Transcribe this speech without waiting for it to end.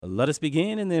Let us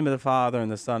begin in the name of the Father,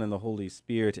 and the Son, and the Holy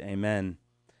Spirit. Amen.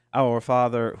 Our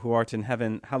Father, who art in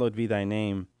heaven, hallowed be thy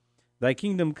name. Thy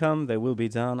kingdom come, thy will be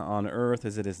done on earth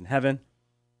as it is in heaven.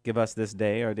 Give us this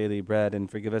day our daily bread, and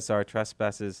forgive us our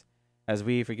trespasses, as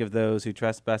we forgive those who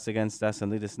trespass against us,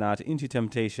 and lead us not into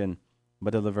temptation,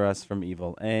 but deliver us from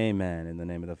evil. Amen. In the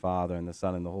name of the Father, and the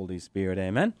Son, and the Holy Spirit.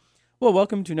 Amen. Well,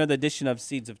 welcome to another edition of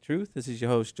Seeds of Truth. This is your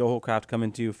host, Joe Hollcraft,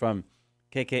 coming to you from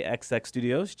KKXX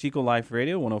Studios, Chico Life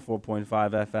Radio, 104.5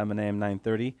 FM and AM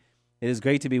 930. It is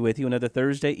great to be with you another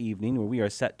Thursday evening where we are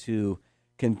set to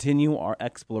continue our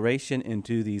exploration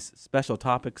into these special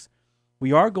topics.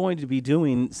 We are going to be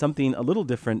doing something a little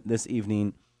different this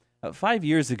evening. 5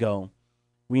 years ago,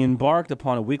 we embarked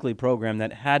upon a weekly program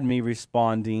that had me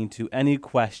responding to any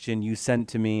question you sent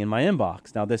to me in my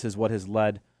inbox. Now, this is what has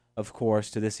led, of course,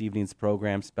 to this evening's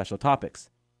program, Special Topics.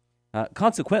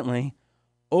 Consequently,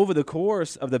 over the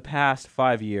course of the past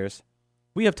 5 years,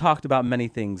 we have talked about many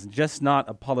things, just not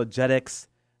apologetics,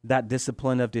 that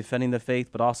discipline of defending the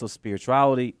faith, but also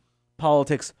spirituality,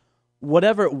 politics,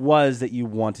 whatever it was that you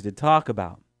wanted to talk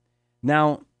about.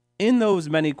 Now, in those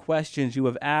many questions you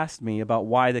have asked me about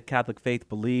why the Catholic faith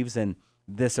believes in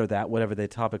this or that, whatever the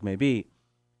topic may be,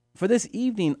 for this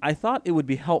evening, I thought it would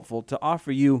be helpful to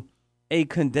offer you a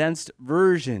condensed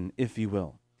version, if you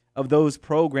will, of those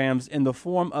programs in the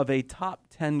form of a top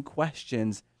 10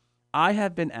 questions I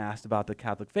have been asked about the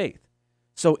Catholic faith.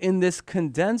 So in this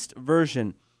condensed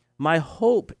version, my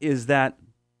hope is that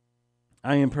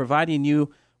I am providing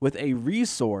you with a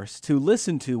resource to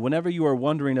listen to whenever you are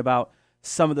wondering about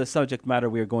some of the subject matter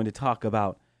we are going to talk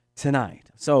about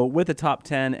tonight. So with the top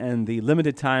 10 and the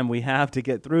limited time we have to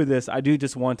get through this, I do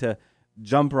just want to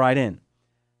jump right in.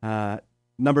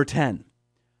 Number 10,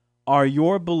 are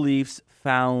your beliefs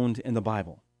found in the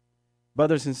Bible?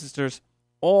 Brothers and sisters,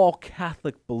 all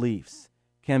Catholic beliefs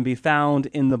can be found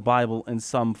in the Bible in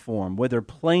some form, whether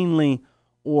plainly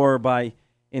or by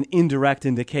an indirect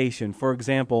indication. For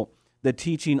example, the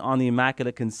teaching on the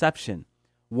Immaculate Conception.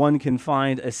 One can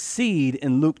find a seed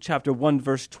in Luke chapter 1,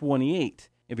 verse 28.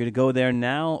 If you're to go there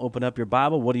now, open up your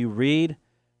Bible, what do you read?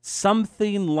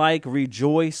 Something like,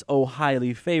 "Rejoice, O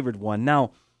highly favored one." Now,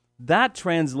 that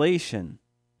translation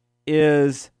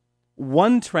is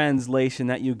one translation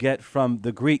that you get from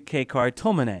the Greek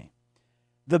 "kakartomene."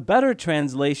 The better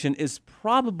translation is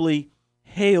probably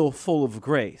 "Hail, full of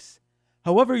grace."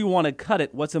 However you want to cut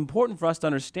it, what's important for us to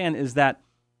understand is that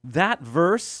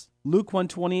verse, Luke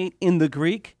 1:28, in the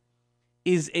Greek,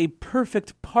 is a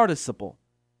perfect participle.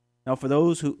 Now, for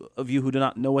those of you who do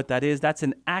not know what that is, that's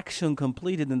an action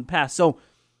completed in the past. So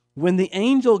when the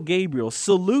angel Gabriel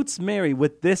salutes Mary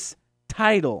with this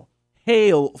title,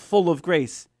 "Hail, full of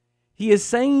grace," he is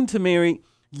saying to Mary,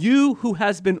 you who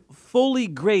has been fully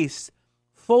graced,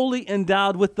 fully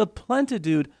endowed with the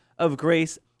plenitude of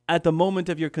grace at the moment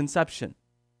of your conception.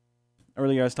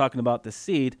 Earlier I was talking about the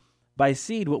seed. By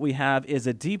seed, what we have is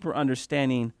a deeper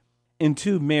understanding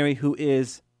into Mary, who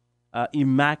is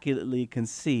immaculately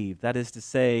conceived. That is to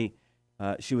say,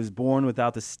 she was born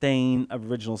without the stain of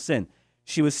original sin.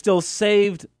 She was still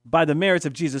saved by the merits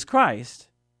of Jesus Christ,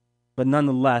 but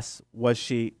nonetheless was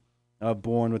she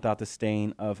born without the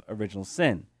stain of original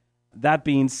sin. That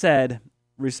being said,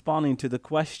 responding to the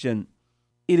question,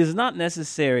 it is not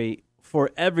necessary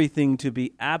for everything to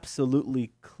be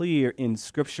absolutely clear in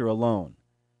Scripture alone,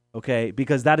 okay?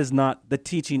 Because that is not the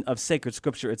teaching of sacred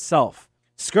Scripture itself.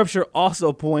 Scripture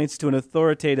also points to an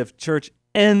authoritative church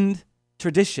and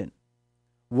tradition.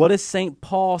 What does St.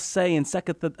 Paul say in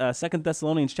 2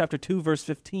 Thessalonians chapter 2, verse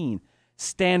 15?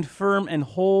 Stand firm and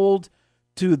hold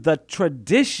to the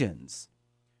traditions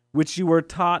which you were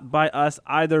taught by us,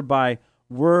 either by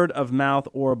word of mouth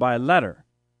or by letter.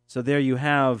 So there you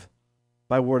have,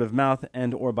 by word of mouth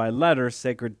and or by letter,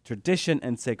 sacred tradition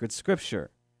and sacred Scripture.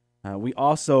 We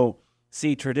also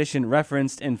see tradition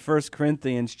referenced in 1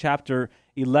 Corinthians chapter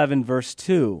 11, verse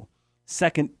 2,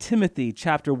 2 Timothy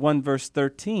chapter 1, verse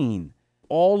 13.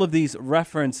 All of these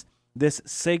reference this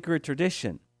sacred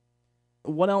tradition.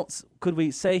 What else could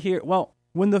we say here? Well,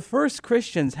 when the first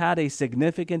Christians had a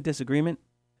significant disagreement,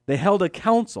 they held a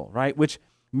council, right, which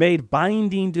made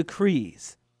binding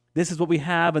decrees. This is what we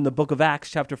have in the book of Acts,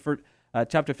 chapter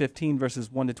 15, verses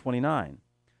 1 to 29.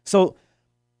 So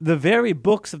the very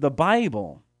books of the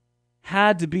Bible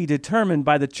had to be determined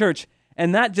by the church,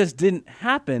 and that just didn't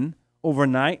happen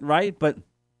overnight, right? But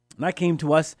that came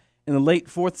to us in the late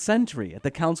 4th century at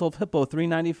the Council of Hippo,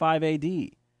 395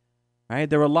 AD. Right?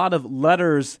 There were a lot of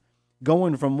letters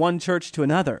going from one church to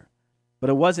another, but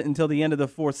it wasn't until the end of the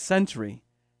 4th century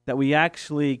that we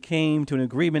actually came to an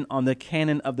agreement on the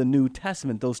canon of the New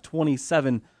Testament, those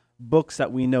 27 books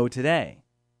that we know today.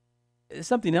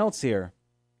 something else here.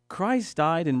 Christ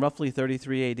died in roughly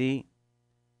 33 AD,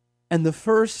 and the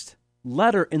first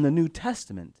letter in the New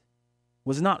Testament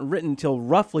was not written till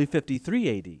roughly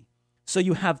 53 AD. So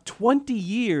you have 20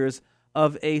 years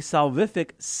of a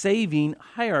salvific saving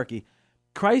hierarchy.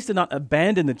 Christ did not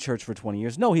abandon the church for 20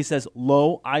 years. No, he says,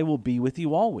 "Lo, I will be with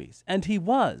you always." And he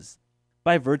was,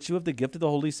 by virtue of the gift of the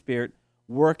Holy Spirit,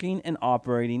 working and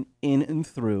operating in and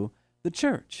through the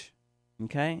church.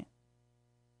 Okay?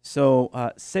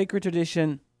 So sacred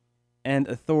tradition and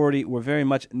authority were very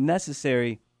much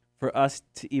necessary for us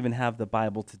to even have the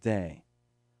Bible today.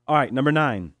 All right, number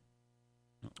 9.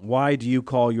 Why do you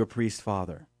call your priest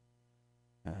father?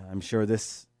 I'm sure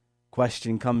this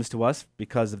question comes to us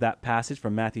because of that passage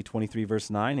from Matthew 23, verse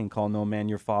 9, and call no man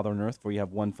your father on earth, for you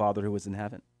have one Father who is in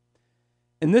heaven.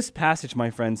 In this passage,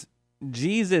 my friends,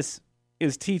 Jesus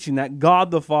is teaching that God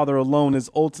the Father alone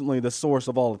is ultimately the source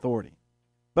of all authority.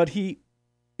 But he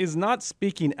is not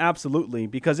speaking absolutely,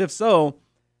 because if so,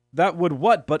 that would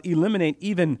what but eliminate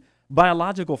even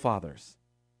biological fathers,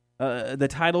 the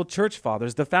title church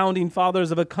fathers, the founding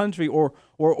fathers of a country or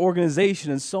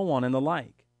organization, and so on and the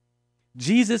like.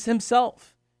 Jesus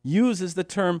himself uses the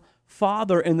term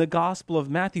father in the Gospel of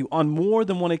Matthew on more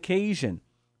than one occasion.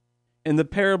 In the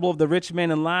parable of the rich man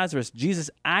and Lazarus,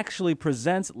 Jesus actually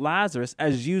presents Lazarus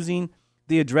as using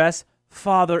the address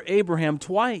Father Abraham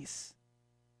twice.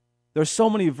 There's so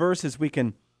many verses we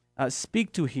can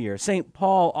speak to here. St.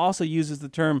 Paul also uses the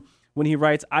term when he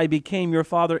writes, "I became your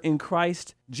father in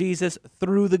Christ Jesus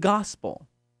through the gospel."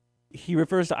 He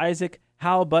refers to Isaac,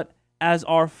 how but as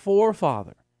our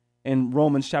forefather, in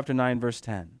Romans chapter 9, verse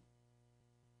 10.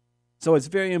 So it's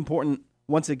very important,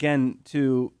 once again,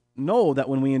 to know that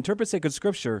when we interpret sacred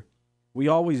scripture, we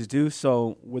always do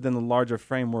so within the larger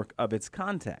framework of its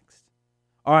context.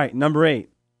 All right, number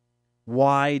 8.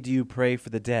 Why do you pray for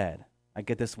the dead? I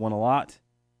get this one a lot.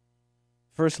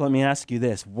 First, let me ask you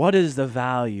this. What is the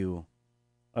value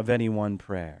of any one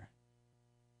prayer?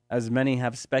 As many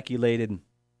have speculated,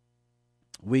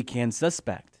 we can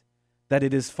suspect that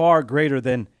it is far greater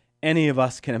than any of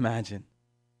us can imagine.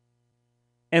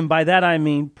 And by that I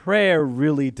mean prayer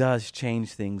really does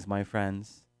change things, my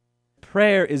friends.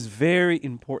 Prayer is very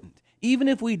important, even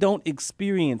if we don't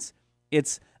experience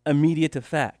its immediate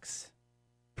effects.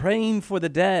 Praying for the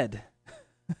dead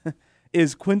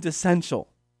is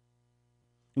quintessential.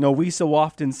 You know, we so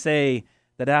often say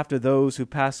that after those who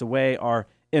pass away are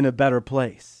in a better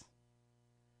place.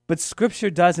 But Scripture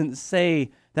doesn't say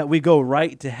that we go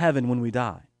right to heaven when we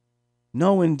die.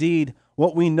 No, indeed,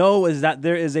 what we know is that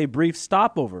there is a brief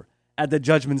stopover at the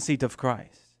judgment seat of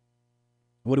Christ.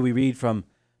 What do we read from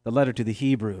the letter to the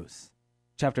Hebrews?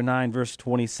 Chapter 9, verse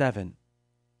 27.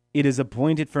 It is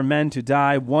appointed for men to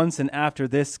die once, and after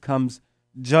this comes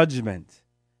judgment.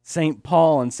 St.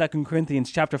 Paul in 2 Corinthians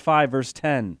chapter 5, verse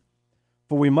 10.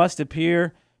 For we must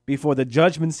appear before the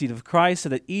judgment seat of Christ, so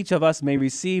that each of us may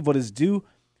receive what is due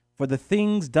for the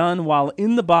things done while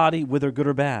in the body, whether good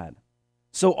or bad.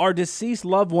 So our deceased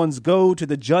loved ones go to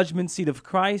the judgment seat of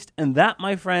Christ, and that,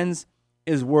 my friends,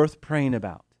 is worth praying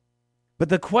about. But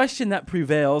the question that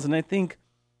prevails, and I think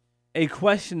a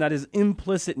question that is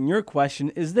implicit in your question,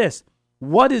 is this: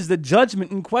 what is the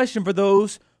judgment in question for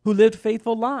those who lived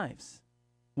faithful lives?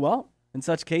 Well, in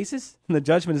such cases, the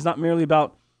judgment is not merely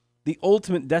about the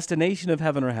ultimate destination of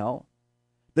heaven or hell.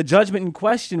 The judgment in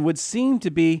question would seem to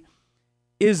be,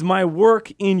 is my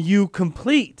work in you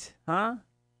complete?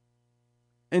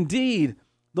 Indeed,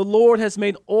 the Lord has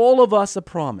made all of us a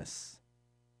promise.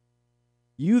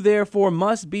 You therefore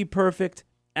must be perfect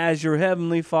as your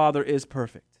heavenly Father is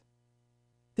perfect.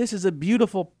 This is a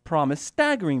beautiful promise,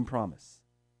 staggering promise.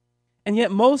 And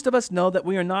yet most of us know that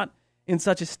we are not in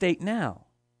such a state now.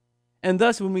 And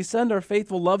thus, when we send our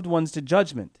faithful loved ones to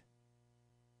judgment,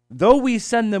 though we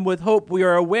send them with hope, we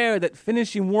are aware that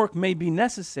finishing work may be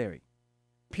necessary,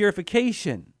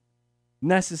 purification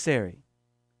necessary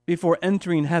before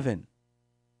entering heaven,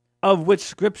 of which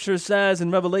Scripture says in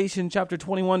Revelation chapter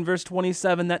 21, verse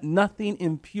 27, that nothing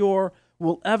impure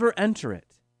will ever enter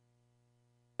it.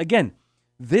 Again,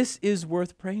 this is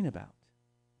worth praying about.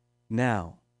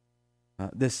 Now,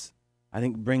 this, I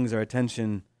think, brings our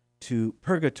attention to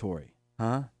purgatory.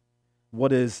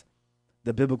 What is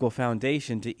the biblical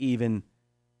foundation to even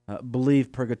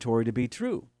believe purgatory to be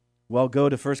true? Well, go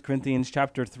to 1 Corinthians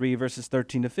chapter 3, verses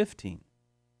 13 to 15,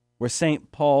 where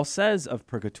St. Paul says of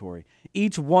purgatory,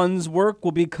 each one's work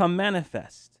will become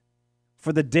manifest,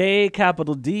 for the day,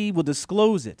 capital D, will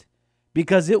disclose it,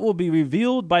 because it will be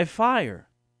revealed by fire,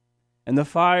 and the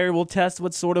fire will test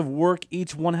what sort of work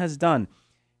each one has done.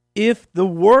 If the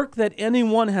work that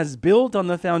anyone has built on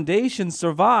the foundation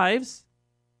survives,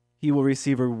 he will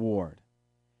receive a reward.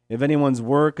 If anyone's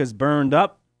work is burned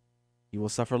up, he will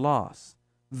suffer loss,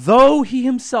 though he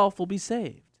himself will be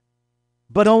saved,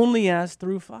 but only as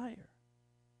through fire.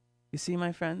 You see,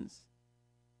 my friends?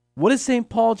 What does St.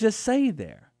 Paul just say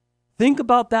there? Think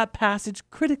about that passage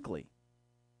critically.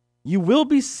 You will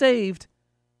be saved,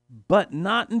 but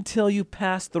not until you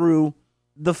pass through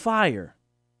the fire,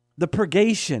 the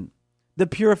purgation, the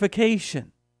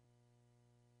purification.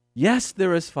 Yes,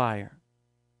 there is fire,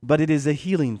 but it is a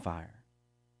healing fire.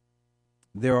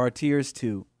 There are tears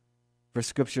too, for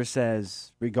Scripture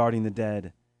says regarding the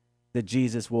dead that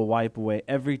Jesus will wipe away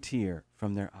every tear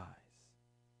from their eyes.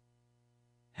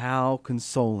 How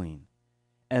consoling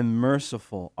and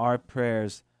merciful our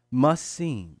prayers must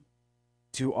seem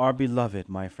to our beloved,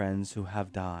 my friends, who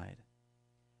have died.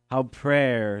 How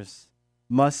prayers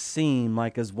must seem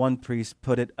like, as one priest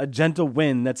put it, a gentle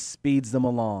wind that speeds them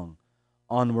along,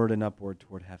 onward and upward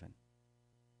toward heaven.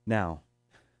 Now,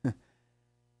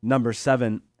 number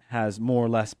 7 has more or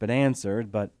less been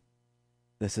answered, but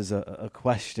this is a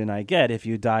question I get. If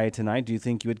you die tonight, do you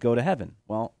think you would go to heaven?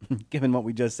 Well, given what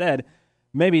we just said,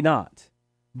 maybe not.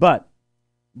 But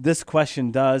this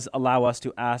question does allow us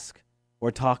to ask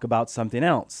or talk about something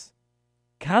else.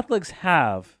 Catholics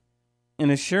have an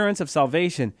assurance of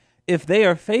salvation if they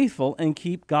are faithful and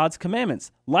keep God's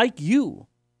commandments, like you,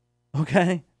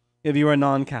 okay, if you are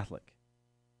non-Catholic.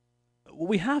 What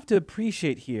we have to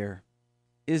appreciate here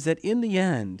is that in the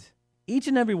end, each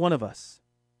and every one of us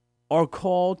are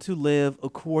called to live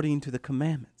according to the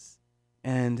commandments.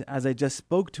 And as I just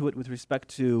spoke to it with respect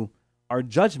to our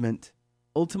judgment,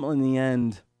 ultimately in the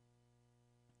end,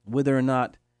 whether or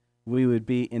not we would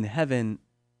be in heaven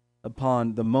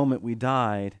upon the moment we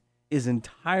died is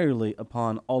entirely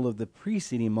upon all of the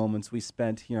preceding moments we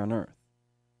spent here on earth.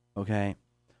 Okay?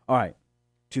 All right.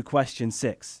 To question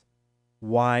 6.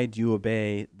 Why do you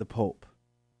obey the Pope?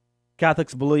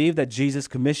 Catholics believe that Jesus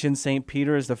commissioned St.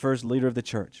 Peter as the first leader of the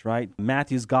church, right?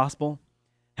 Matthew's gospel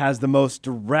has the most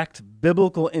direct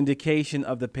biblical indication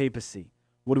of the papacy.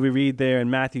 What do we read there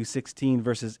in Matthew 16,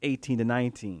 verses 18 to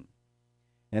 19?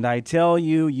 And I tell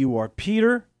you, you are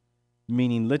Peter,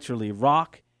 meaning literally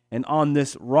rock, and on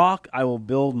this rock I will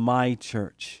build my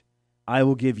church. I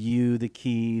will give you the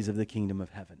keys of the kingdom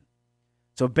of heaven.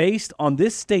 So based on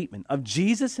this statement of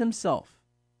Jesus himself,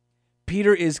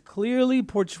 Peter is clearly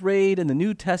portrayed in the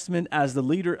New Testament as the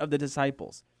leader of the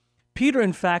disciples. Peter,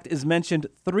 in fact, is mentioned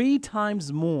 3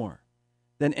 times more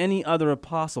than any other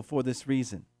apostle for this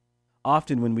reason.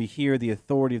 Often when we hear the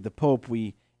authority of the Pope,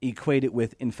 we equate it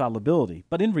with infallibility.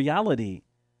 But in reality,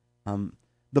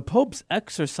 the Pope's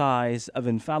exercise of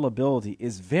infallibility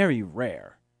is very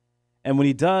rare. And when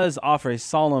he does offer a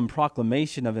solemn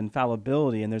proclamation of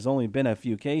infallibility, and there's only been a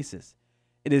few cases,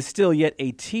 it is still yet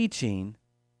a teaching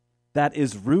that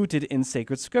is rooted in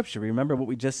sacred Scripture. Remember what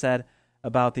we just said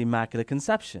about the Immaculate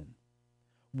Conception.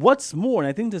 What's more, and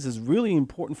I think this is really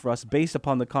important for us based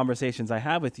upon the conversations I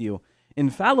have with you,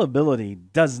 infallibility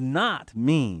does not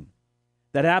mean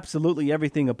that absolutely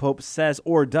everything a pope says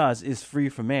or does is free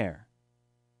from error.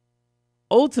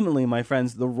 Ultimately, my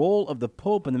friends, the role of the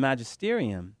Pope and the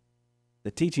magisterium,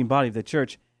 the teaching body of the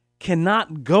church,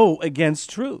 cannot go against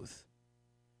truth.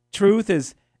 Truth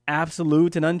is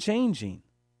absolute and unchanging.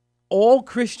 All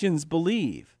Christians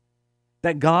believe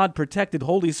that God protected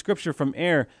Holy Scripture from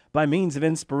error by means of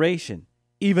inspiration,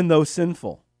 even though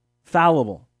sinful,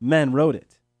 fallible men wrote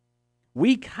it.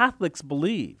 We Catholics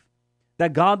believe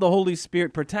that God the Holy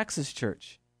Spirit protects His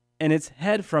church and its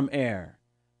head from error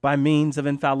by means of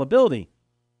infallibility,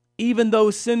 even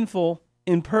though sinful,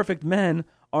 imperfect men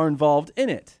are involved in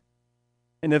it.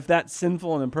 And if that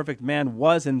sinful and imperfect man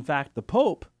was in fact the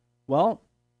Pope, well,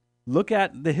 look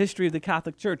at the history of the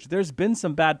Catholic Church. There's been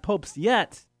some bad popes,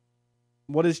 yet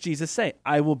what does Jesus say?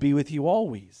 I will be with you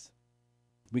always.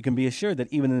 We can be assured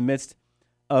that even in the midst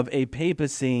of a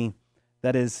papacy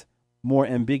that is more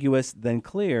ambiguous than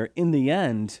clear, in the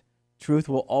end, truth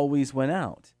will always win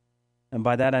out. And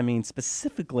by that I mean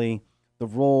specifically the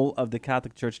role of the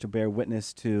Catholic Church to bear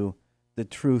witness to the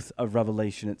truth of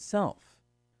revelation itself.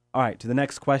 All right, to the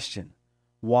next question.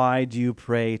 Why do you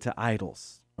pray to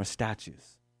idols or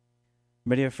statues?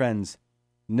 My dear friends,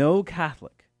 no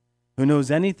Catholic who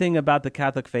knows anything about the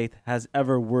Catholic faith has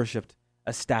ever worshipped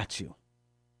a statue.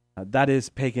 That is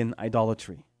pagan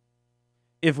idolatry.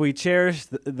 If we cherish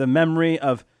the memory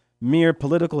of mere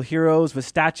political heroes with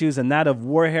statues and that of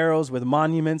war heroes with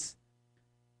monuments,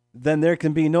 then there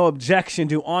can be no objection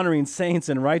to honoring saints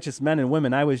and righteous men and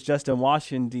women. I was just in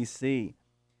Washington, D.C.,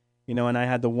 and I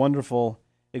had the wonderful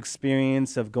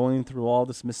experience of going through all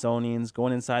the Smithsonians,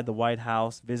 going inside the White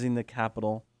House, visiting the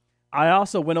Capitol. I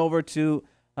also went over to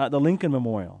the Lincoln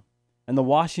Memorial and the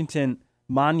Washington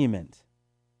Monument,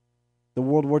 the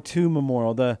World War II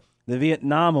Memorial, the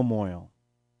Vietnam Memorial,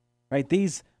 right?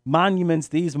 These monuments,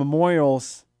 these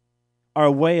memorials are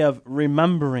a way of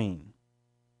remembering.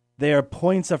 They are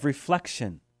points of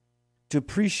reflection to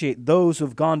appreciate those who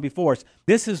have gone before us.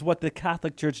 This is what the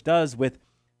Catholic Church does with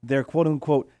their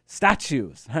quote-unquote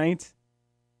statues, right?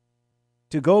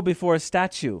 To go before a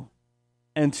statue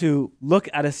and to look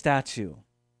at a statue,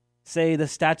 say the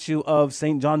statue of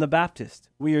St. John the Baptist,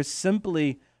 we are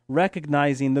simply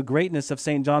recognizing the greatness of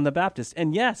St. John the Baptist.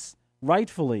 And yes,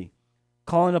 rightfully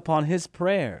calling upon his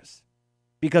prayers,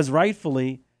 because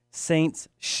rightfully saints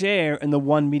share in the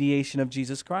one mediation of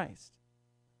Jesus Christ.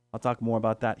 I'll talk more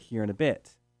about that here in a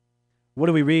bit. What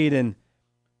do we read in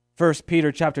 1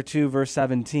 Peter chapter 2, verse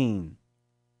 17?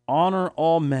 Honor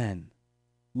all men,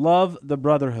 love the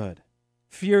brotherhood,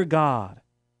 fear God.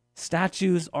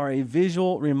 Statues are a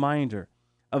visual reminder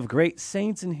of great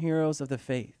saints and heroes of the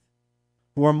faith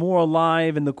who are more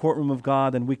alive in the courtroom of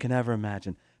God than we can ever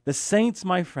imagine. The saints,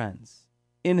 my friends,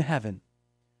 in heaven,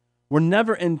 were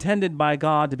never intended by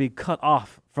God to be cut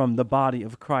off from the body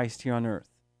of Christ here on earth.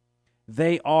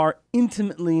 They are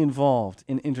intimately involved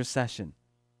in intercession,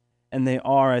 and they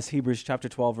are, as Hebrews chapter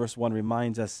 12, verse 1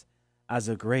 reminds us, as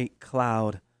a great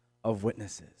cloud of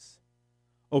witnesses.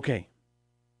 Okay,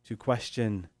 to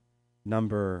question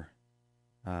number,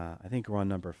 I think we're on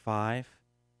number 5.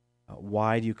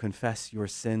 Why do you confess your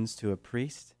sins to a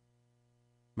priest?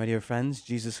 My dear friends,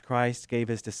 Jesus Christ gave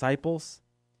his disciples,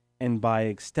 and by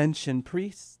extension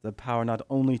priests, the power not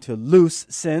only to loose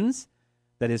sins,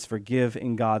 that is, forgive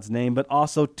in God's name, but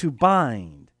also to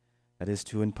bind, that is,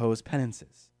 to impose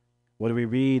penances. What do we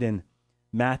read in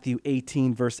Matthew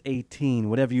 18, verse 18?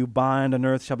 Whatever you bind on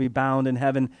earth shall be bound in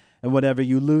heaven, and whatever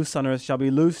you loose on earth shall be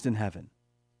loosed in heaven.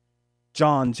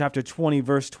 John chapter 20,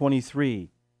 verse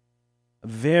 23, a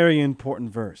very important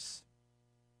verse.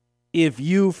 If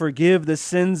you forgive the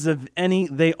sins of any,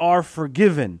 they are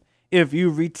forgiven. If you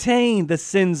retain the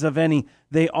sins of any,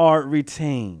 they are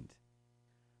retained.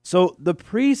 So the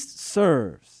priest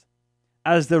serves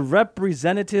as the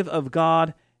representative of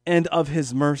God and of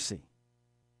his mercy.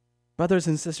 Brothers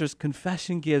and sisters,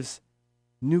 confession gives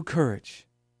new courage,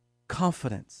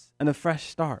 confidence, and a fresh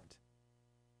start.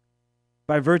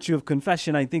 By virtue of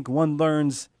confession, I think one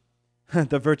learns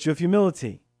the virtue of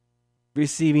humility,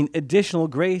 receiving additional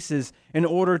graces in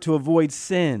order to avoid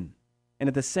sin, and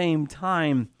at the same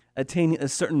time attaining a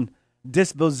certain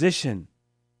disposition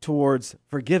towards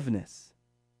forgiveness.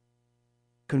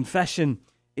 Confession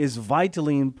is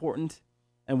vitally important,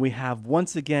 and we have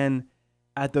once again,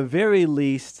 at the very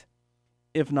least,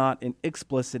 if not an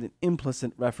explicit and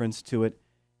implicit reference to it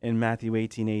in Matthew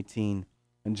 18:18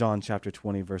 and John chapter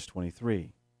 20, verse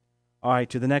 23. All right,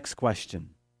 to the next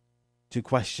question. To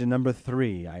question number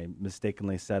 3. I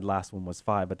mistakenly said last one was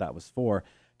 5, but that was 4.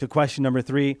 To question number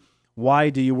 3, why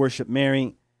do you worship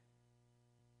Mary?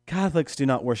 Catholics do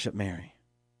not worship Mary.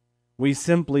 We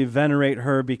simply venerate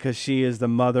her because she is the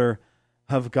mother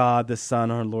of God, the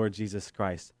Son, our Lord Jesus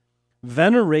Christ.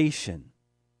 Veneration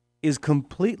is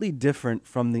completely different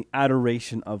from the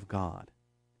adoration of God.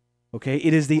 Okay?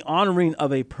 It is the honoring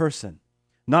of a person,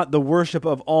 not the worship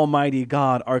of Almighty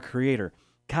God, our Creator.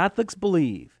 Catholics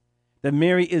believe that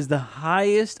Mary is the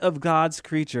highest of God's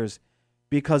creatures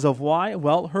because of why?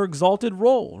 Well, her exalted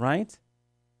role, right?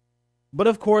 But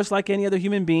of course, like any other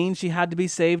human being, she had to be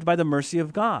saved by the mercy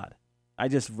of God. I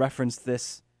just referenced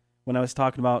this when I was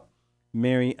talking about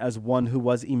Mary as one who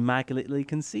was immaculately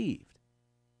conceived.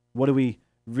 What do we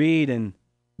read in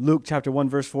Luke chapter 1,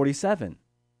 verse 47?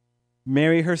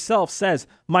 Mary herself says,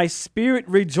 "My spirit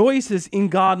rejoices in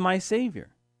God my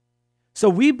Savior." So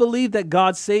we believe that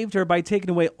God saved her by taking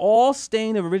away all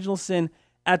stain of original sin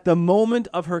at the moment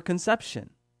of her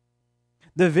conception.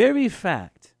 The very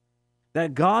fact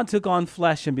that God took on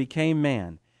flesh and became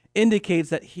man indicates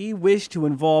that he wished to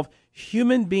involve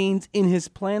human beings in his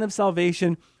plan of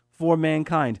salvation for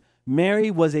mankind. Mary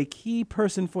was a key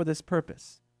person for this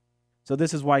purpose. So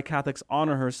this is why Catholics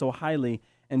honor her so highly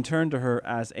and turn to her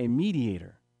as a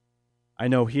mediator. I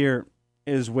know here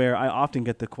is where I often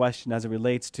get the question as it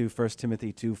relates to 1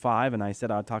 Timothy 2:5, and I said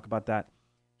I'd talk about that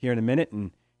here in a minute,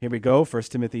 and here we go,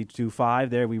 1 Timothy 2:5,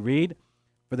 there we read,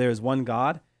 "For there is one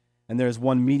God, and there is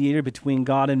one mediator between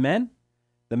God and men,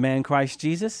 the man Christ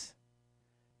Jesus."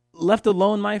 Left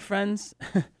alone, my friends,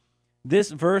 this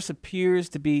verse appears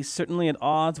to be certainly at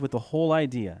odds with the whole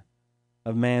idea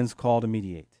of man's call to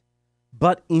mediate.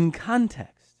 But in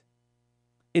context,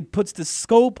 it puts the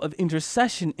scope of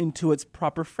intercession into its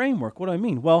proper framework. What do I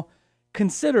mean? Well,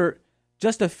 consider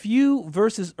just a few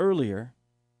verses earlier,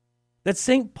 that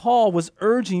St. Paul was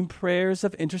urging prayers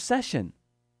of intercession.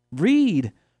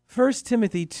 Read 1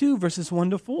 Timothy 2, verses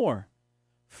 1 to 4.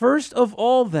 First of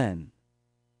all, then,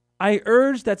 I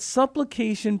urge that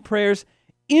supplication, prayers,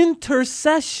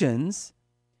 intercessions,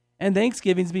 and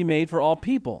thanksgivings be made for all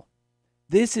people.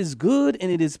 This is good,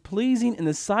 and it is pleasing in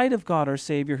the sight of God our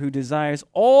Savior, who desires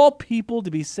all people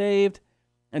to be saved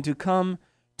and to come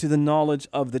to the knowledge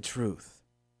of the truth.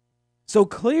 So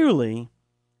clearly,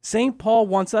 St. Paul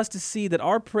wants us to see that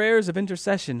our prayers of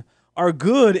intercession are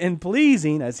good and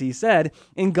pleasing, as he said,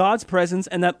 in God's presence,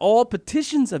 and that all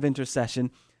petitions of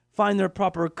intercession find their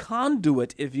proper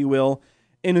conduit, if you will,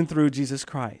 in and through Jesus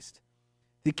Christ.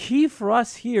 The key for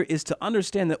us here is to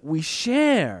understand that we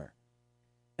share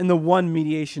in the one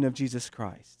mediation of Jesus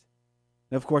Christ.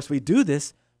 And of course, we do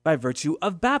this by virtue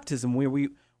of baptism, where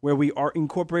we are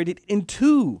incorporated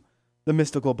into the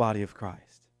mystical body of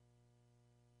Christ.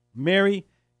 Mary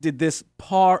did this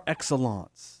par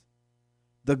excellence.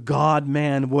 The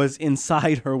God-man was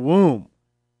inside her womb.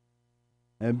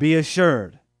 And be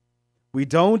assured, we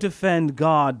don't offend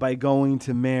God by going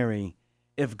to Mary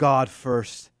if God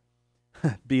first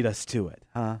beat us to it,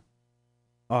 huh?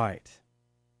 All right,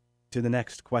 to the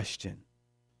next question.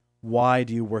 Why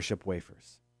do you worship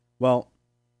wafers? Well,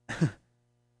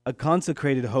 a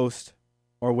consecrated host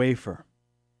or wafer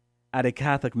at a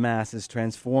Catholic Mass is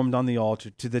transformed on the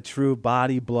altar to the true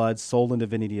body, blood, soul, and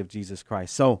divinity of Jesus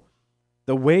Christ. So,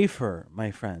 the wafer, my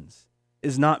friends,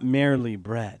 is not merely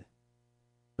bread,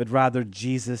 but rather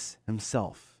Jesus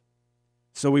himself.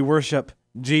 So we worship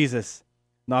Jesus,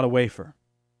 not a wafer.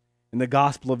 In the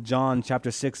Gospel of John, chapter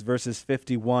 6, verses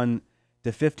 51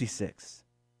 to 56,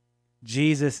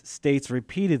 Jesus states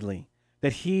repeatedly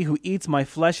that he who eats my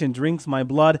flesh and drinks my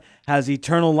blood has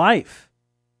eternal life.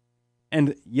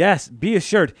 And yes, be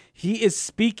assured, he is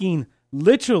speaking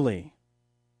literally.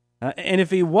 And if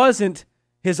he wasn't,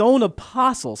 his own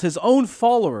apostles, his own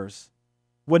followers,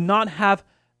 would not have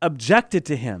objected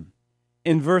to him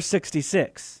in verse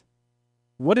 66.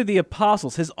 What did the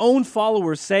apostles, his own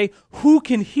followers, say? Who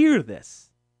can hear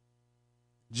this?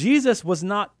 Jesus was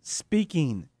not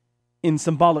speaking in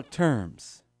symbolic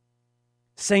terms.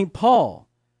 St. Paul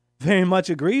very much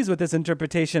agrees with this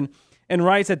interpretation and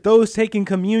writes that those taking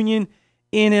communion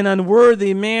in an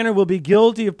unworthy manner will be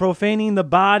guilty of profaning the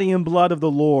body and blood of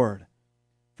the Lord.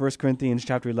 1 Corinthians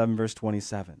chapter 11, verse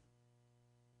 27.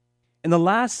 In the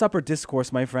Last Supper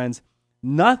discourse, my friends,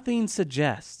 nothing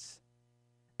suggests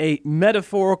a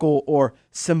metaphorical or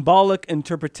symbolic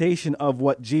interpretation of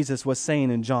what Jesus was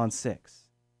saying in John 6.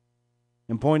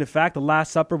 In point of fact, the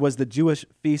Last Supper was the Jewish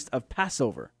feast of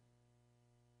Passover.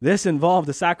 This involved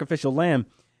the sacrificial lamb,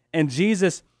 and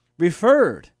Jesus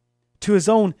referred to his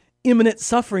own imminent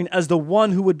suffering as the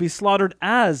one who would be slaughtered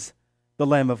as the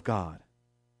Lamb of God.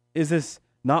 Is this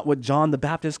not what John the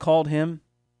Baptist called him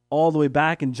all the way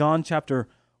back in John chapter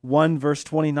 1, verse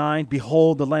 29?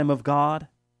 Behold the Lamb of God.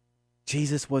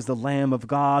 Jesus was the Lamb of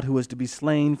God who was to be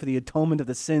slain for the atonement of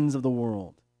the sins of the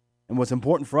world. And what's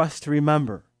important for us to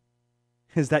remember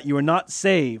is that you are not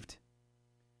saved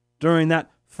during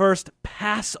that first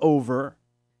Passover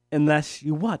unless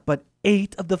you what? But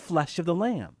ate of the flesh of the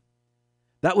Lamb.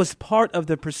 That was part of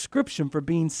the prescription for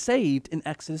being saved in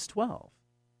Exodus 12.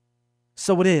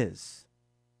 So it is.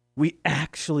 We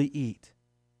actually eat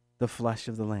the flesh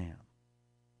of the Lamb.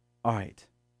 All right.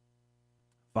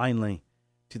 Finally,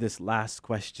 to this last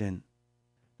question,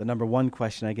 the number one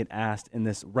question I get asked in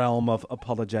this realm of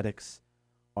apologetics: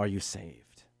 are you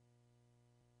saved?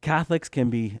 Catholics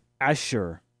can be as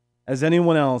sure as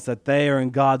anyone else that they are in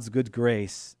God's good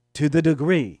grace to the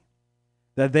degree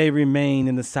that they remain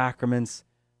in the sacraments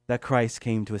that Christ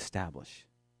came to establish.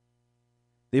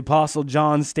 The Apostle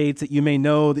John states that you may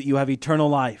know that you have eternal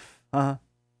life.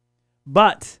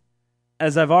 But,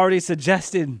 as I've already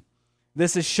suggested,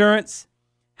 this assurance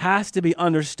has to be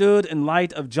understood in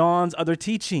light of John's other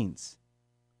teachings.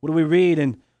 What do we read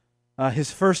in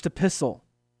his first epistle?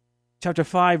 Chapter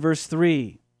 5, verse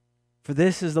 3. For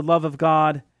this is the love of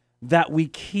God, that we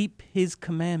keep his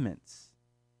commandments.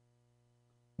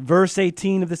 Verse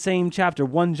 18 of the same chapter,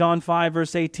 1 John 5,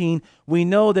 verse 18, we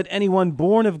know that anyone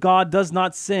born of God does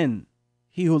not sin.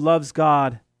 He who loves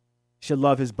God should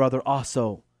love his brother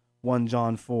also, 1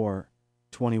 John 4,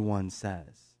 21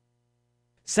 says.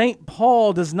 St.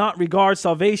 Paul does not regard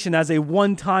salvation as a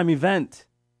one-time event,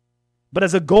 but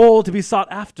as a goal to be sought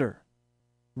after,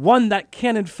 one that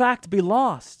can in fact be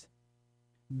lost.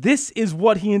 This is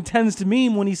what he intends to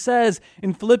mean when he says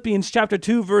in Philippians chapter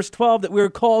 2, verse 12, that we are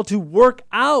called to work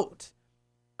out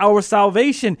our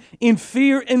salvation in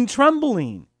fear and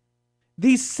trembling.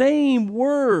 These same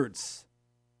words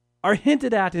are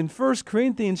hinted at in 1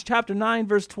 Corinthians chapter 9,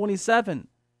 verse 27,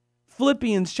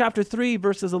 Philippians chapter 3,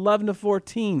 verses 11 to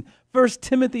 14, 1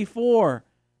 Timothy 4,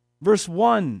 verse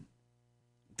 1.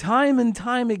 Time and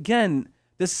time again,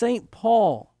 does St.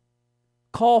 Paul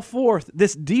call forth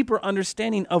this deeper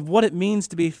understanding of what it means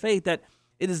to be faith, that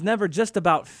it is never just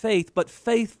about faith, but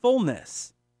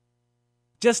faithfulness.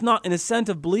 Just not an assent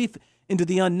of belief into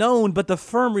the unknown, but the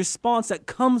firm response that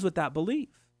comes with that belief.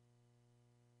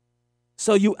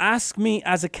 So you ask me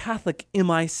as a Catholic, am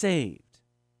I saved?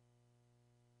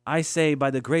 I say,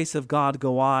 by the grace of God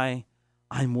go I.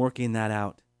 I'm working that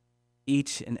out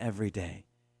each and every day.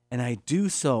 And I do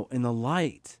so in the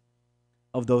light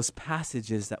of those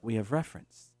passages that we have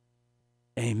referenced.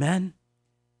 Amen.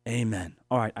 Amen.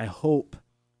 All right, I hope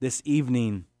this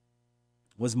evening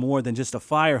was more than just a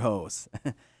fire hose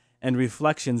and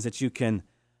reflections that you can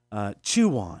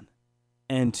chew on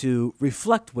and to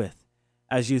reflect with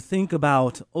as you think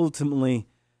about ultimately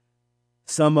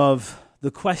some of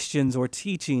the questions or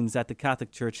teachings that the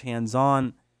Catholic Church hands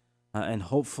on. And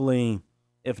hopefully,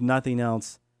 if nothing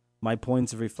else, my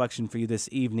points of reflection for you this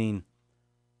evening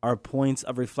are points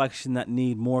of reflection that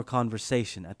need more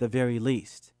conversation, at the very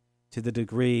least, to the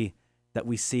degree that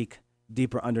we seek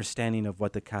deeper understanding of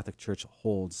what the Catholic Church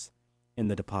holds in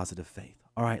the deposit of faith.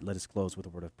 All right, let us close with a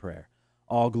word of prayer.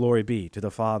 All glory be to the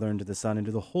Father, and to the Son, and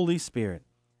to the Holy Spirit,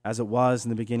 as it was in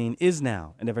the beginning, is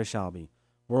now, and ever shall be,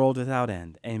 world without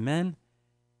end. Amen,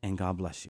 and God bless you.